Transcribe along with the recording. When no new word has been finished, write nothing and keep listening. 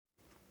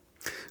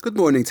Good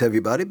morning to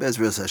everybody.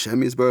 Bezras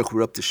Hashem Yisbarach.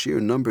 We're up to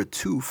Shir number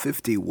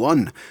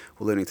 251.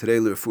 We're learning today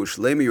L'Refuah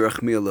Shlema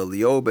Yerachmiel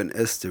Eliob and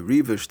Esther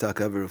Rivish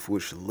Takav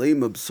L'Refuah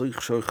Shlema B'Soich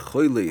Shor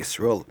Choyle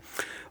Yisrael.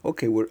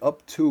 Okay, we're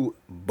up to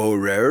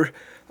Borer.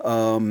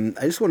 I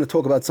just want to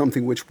talk about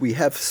something which we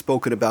have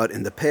spoken about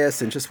in the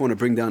past, and just want to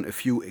bring down a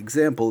few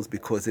examples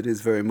because it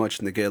is very much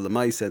Negei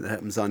L'Maisa that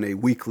happens on a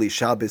weekly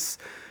Shabbos,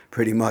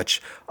 pretty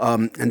much,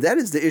 and that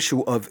is the issue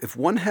of if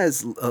one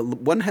has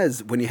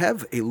when you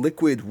have a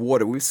liquid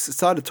water. We've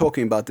started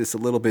talking about this a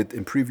little bit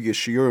in previous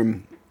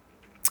shiurim.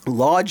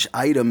 Large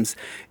items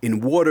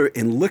in water,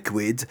 in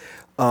liquid,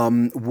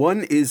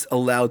 one is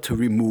allowed to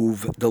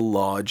remove the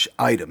large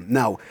item.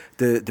 Now,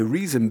 the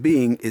reason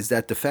being is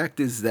that the fact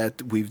is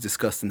that we've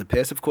discussed in the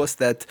past, of course,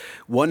 that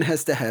one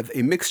has to have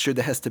a mixture.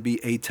 There has to be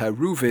a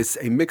taruvis,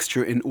 a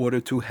mixture, in order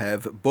to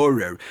have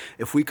borer.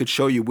 If we could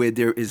show you where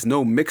there is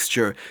no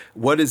mixture,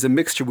 what is a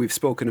mixture? We've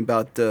spoken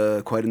about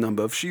quite a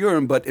number of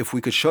shiurim, but if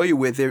we could show you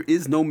where there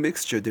is no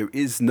mixture, there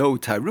is no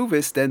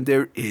taruvis, then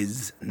there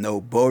is no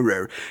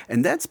borer.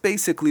 And that's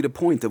basically the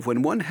point of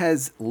when one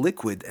has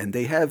liquid and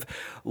they have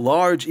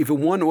large,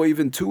 even one or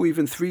even two,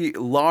 even three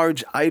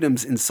large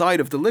items inside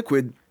of the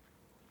liquid.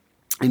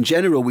 In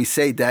general, we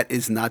say that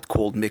is not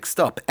called mixed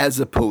up, as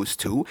opposed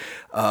to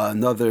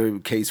another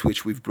case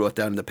which we've brought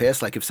down in the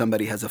past, like if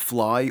somebody has a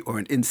fly or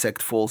an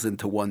insect falls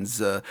into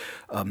one's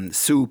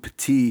soup,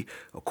 tea,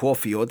 or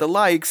coffee, or the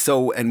like,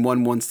 and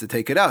one wants to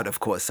take it out,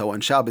 of course. So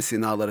on Shabbos, you're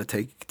not allowed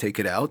to take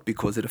it out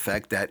because of the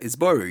fact that is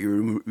borer.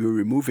 You're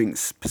removing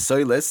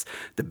psoiles,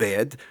 the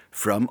bad,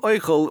 from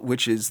oichel,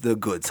 which is the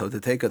good. So to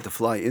take out the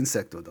fly,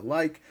 insect, or the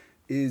like,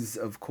 is,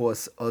 of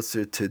course,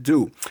 usher to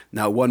do.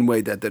 Now, one way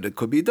that it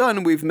could be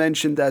done, we've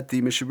mentioned that the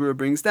Mishnah Berurah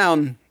brings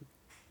down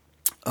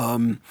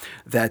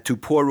that to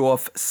pour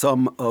off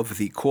some of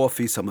the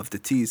coffee, some of the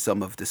tea,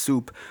 some of the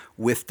soup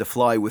with the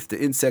fly, with the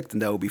insect,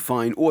 and that will be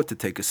fine, or to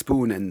take a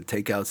spoon and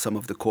take out some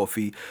of the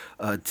coffee,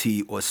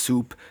 tea, or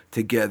soup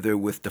together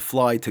with the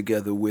fly,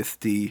 together with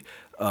the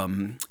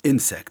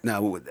insect.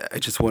 Now, I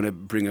just want to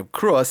bring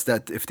across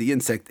that if the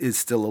insect is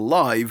still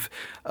alive,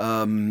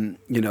 one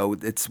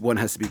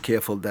has to be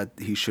careful that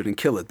he shouldn't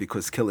kill it,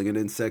 because killing an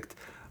insect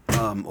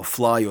or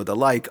fly or the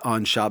like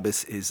on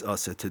Shabbos is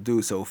also to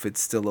do. So if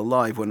it's still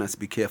alive, one has to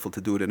be careful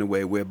to do it in a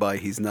way whereby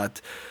he's not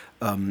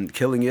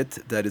killing it.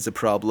 That is a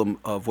problem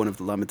of one of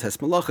the Lamites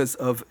Malachas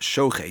of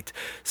Shochet.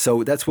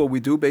 So that's what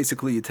we do.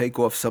 Basically, you take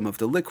off some of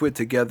the liquid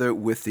together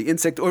with the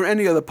insect or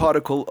any other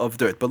particle of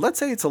dirt. But let's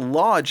say it's a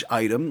large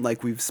item,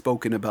 like we've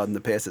spoken about in the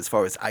past as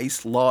far as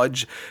ice,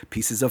 large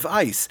pieces of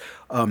ice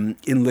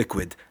in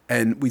liquid.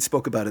 And we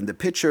spoke about in the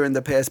pitcher in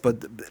the past,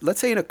 but let's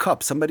say in a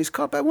cup, somebody's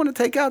cup, I want to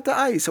take out the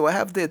ice. So I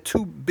have there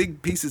two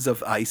big pieces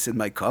of ice in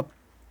my cup.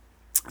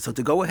 So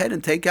to go ahead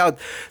and take out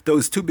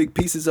those two big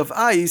pieces of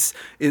ice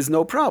is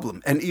no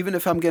problem. And even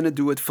if I'm going to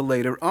do it for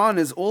later on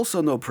is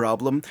also no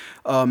problem.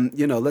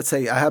 Let's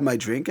say I have my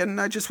drink and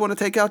I just want to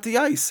take out the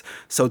ice.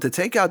 So to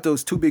take out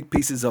those two big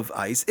pieces of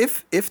ice,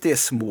 if they're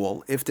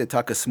small, if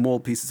they're small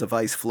pieces of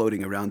ice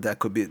floating around,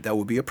 that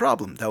would be a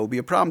problem. That would be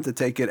a problem to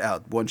take it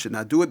out. One should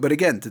not do it. But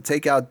again, to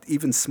take out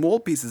even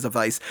small pieces of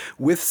ice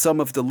with some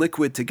of the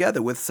liquid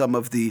together, with some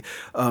of the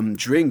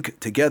drink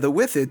together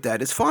with it,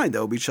 that is fine.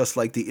 That will be just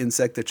like the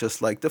insect, or just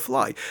like the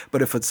fly.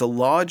 But if it's a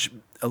large,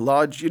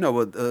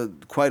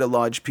 quite a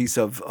large piece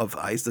of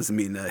ice, doesn't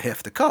mean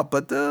half the cup,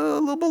 but a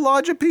little bit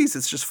larger piece,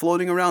 it's just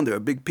floating around there, a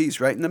big piece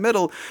right in the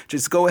middle,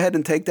 just go ahead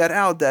and take that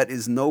out. That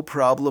is no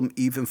problem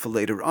even for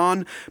later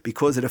on,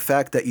 because of the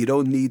fact that you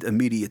don't need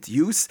immediate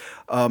use,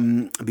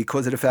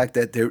 because of the fact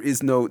that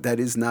that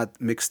is not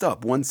mixed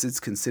up. Once it's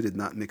considered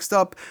not mixed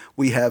up,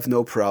 we have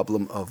no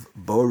problem of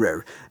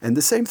borer. And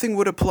the same thing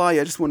would apply.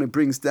 I just want to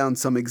bring down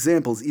some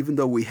examples, even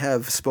though we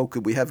have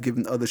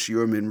given other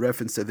shiurim in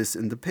reference to this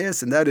in the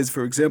past, and that is,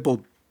 for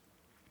example,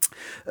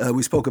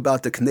 we spoke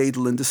about the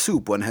knedel in the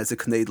soup. One has a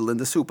knedel in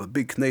the soup, a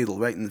big knedel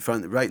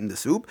right in the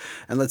soup.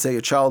 And let's say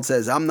a child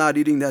says, I'm not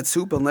eating that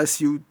soup unless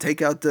you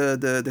take out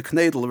the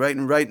knedel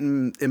right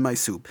in my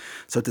soup.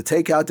 So to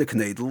take out the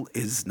knedel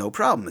is no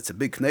problem. It's a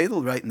big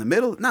knedel right in the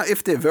middle. Now,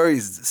 if they're very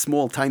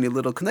small, tiny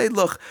little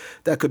knedlach,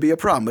 that could be a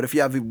problem. But if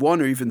you have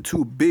one or even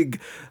two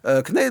big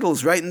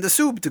knedels right in the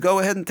soup, to go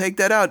ahead and take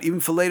that out, even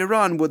for later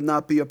on, would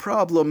not be a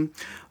problem.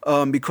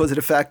 Because of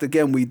the fact,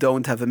 again, we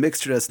don't have a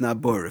mixture that's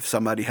not borer. If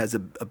somebody has a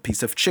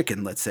piece of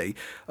chicken, let's say.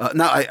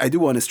 Now, I do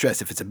want to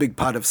stress, if it's a big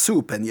pot of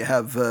soup and you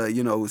have,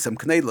 some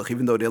knedlach,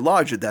 even though they're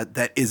larger,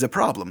 that is a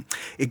problem.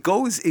 It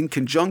goes in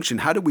conjunction.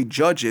 How do we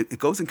judge it? It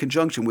goes in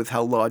conjunction with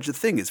how large the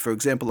thing is. For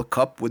example, a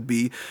cup would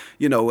be,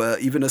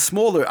 even a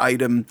smaller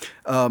item,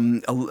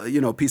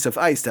 piece of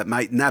ice that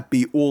might not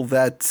be all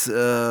that,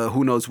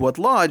 who knows what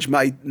large,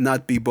 might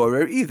not be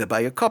borer either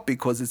by a cup,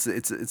 because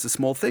it's a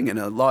small thing, and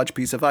a large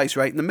piece of ice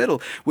right in the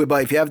middle,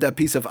 whereby if you have that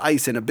piece of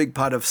ice in a big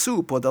pot of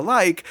soup or the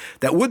like,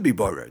 that would be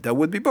borer.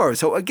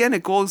 So again,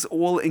 it goes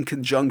all in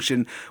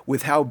conjunction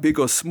with how big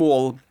or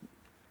small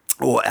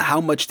or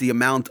how much the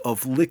amount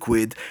of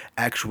liquid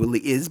actually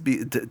is,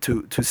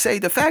 to say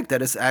the fact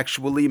that it's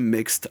actually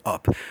mixed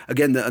up.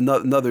 Again,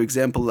 another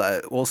example,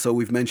 also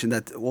we've mentioned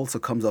that also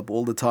comes up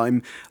all the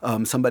time.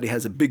 Somebody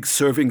has a big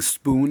serving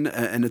spoon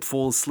and it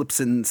slips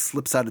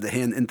out of the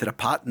hand into the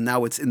pot, and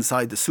now it's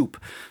inside the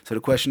soup. So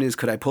the question is,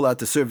 could I pull out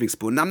the serving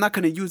spoon? Now, I'm not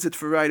going to use it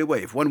for right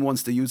away. If one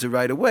wants to use it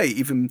right away,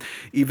 even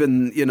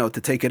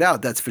to take it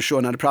out, that's for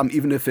sure not a problem,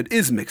 even if it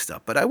is mixed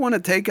up. But I want to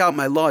take out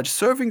my large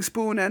serving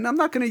spoon, and I'm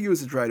not going to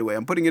use it right away.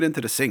 I'm putting it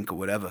into the sink or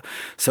whatever.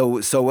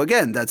 So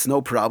again, that's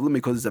no problem,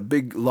 because a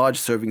big, large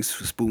serving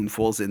spoon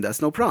falls in.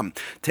 That's no problem.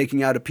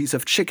 Taking out a piece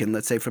of chicken,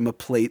 let's say from a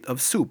plate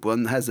of soup.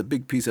 One has a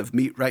big piece of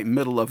meat right in the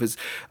middle of his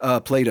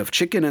plate of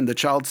chicken, and the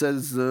child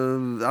says,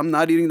 I'm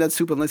not eating that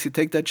soup unless you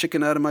take that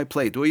chicken out of my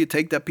plate, or you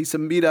take that piece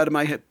of meat out of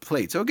my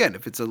plate. So again,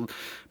 if it's a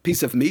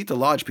piece of meat, a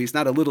large piece,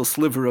 not a little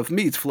sliver of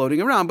meat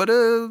floating around, but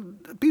a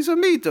piece of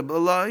meat, or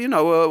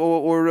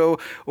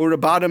a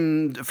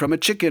bottom from a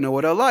chicken or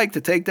what I like,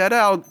 to take that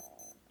out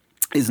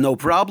is no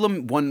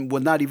problem. One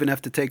would not even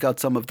have to take out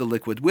some of the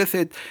liquid with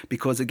it,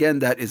 because again,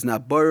 that is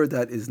not bar,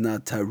 that is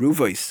not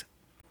taruvos.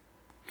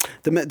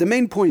 The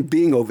main point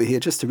being over here,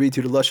 just to read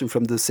you the lashon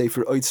from the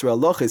Sefer Oitzer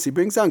Halachos, he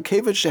brings down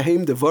kevet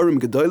shehem devarim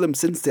gedolim,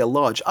 since they're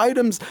large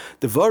items,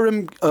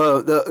 devarim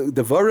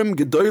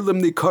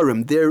gedolim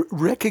nikarim, they're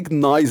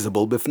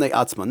recognizable b'fnei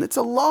atzman. It's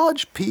a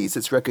large piece,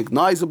 it's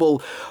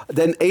recognizable.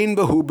 Then ein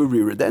behu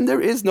berira, then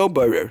there is no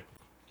barir.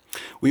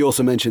 We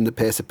also mentioned the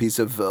pass a piece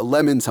of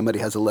lemon. Somebody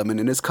has a lemon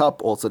in his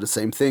cup. Also the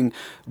same thing.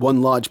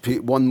 One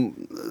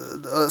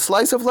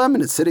slice of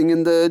lemon is sitting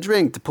in the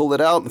drink. To pull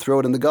it out and throw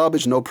it in the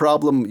garbage, no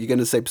problem. You're going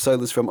to say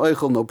psoilus from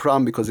oichel, no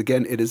problem, because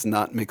again, it is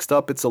not mixed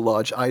up. It's a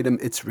large item.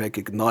 It's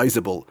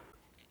recognizable.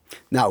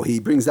 Now, he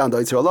brings down the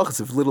Oitzer Halachos.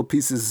 If little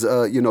pieces,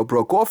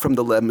 broke off from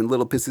the lemon,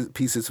 little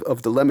pieces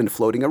of the lemon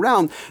floating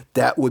around,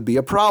 that would be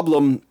a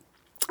problem.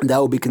 That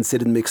would be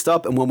considered mixed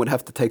up, and one would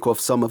have to take off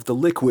some of the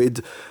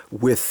liquid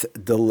with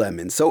the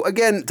lemon. So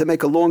again, to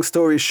make a long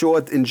story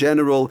short, in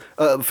general,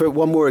 for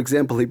one more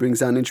example, he brings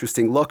down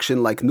interesting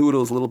lakshin, like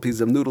noodles, little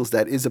pieces of noodles.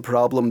 That is a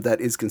problem.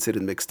 That is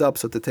considered mixed up.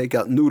 So to take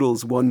out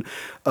noodles, or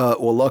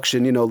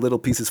lakshin, little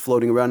pieces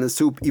floating around in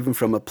soup, even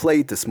from a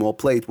plate, a small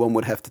plate, one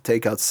would have to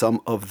take out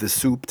some of the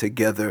soup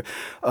together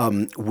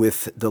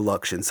with the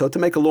lakshin. So to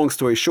make a long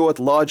story short,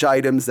 large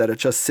items that are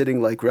just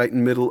sitting like right in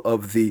the middle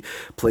of the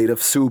plate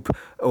of soup,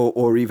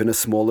 or even a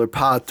smaller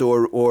pot,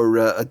 or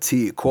a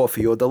tea,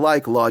 coffee, or the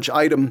like, large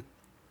item,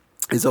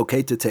 is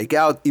okay to take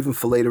out, even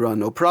for later on,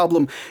 no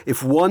problem.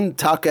 If one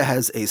taka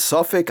has a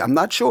suffix, I'm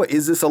not sure,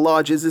 is this a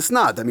large, is this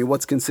not? I mean,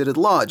 what's considered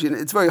large? And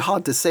it's very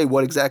hard to say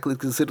what exactly is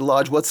considered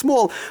large, what's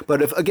small,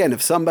 but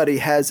if somebody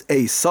has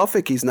a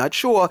suffix, he's not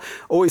sure,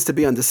 always to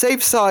be on the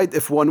safe side,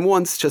 if one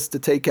wants just to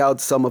take out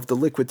some of the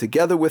liquid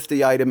together with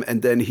the item,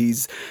 and then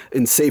he's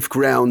in safe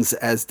grounds,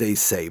 as they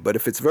say. But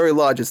if it's very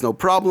large, it's no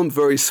problem.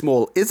 Very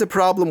small is a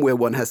problem, where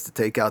one has to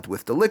take out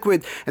with the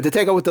liquid, and to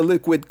take out with the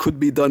liquid could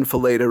be done for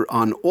later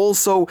on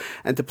also.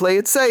 And to play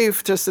it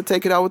safe, just to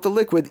take it out with the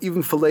liquid,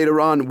 even for later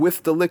on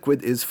with the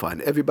liquid, is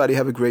fine. Everybody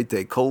have a great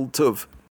day. Kol Tuv.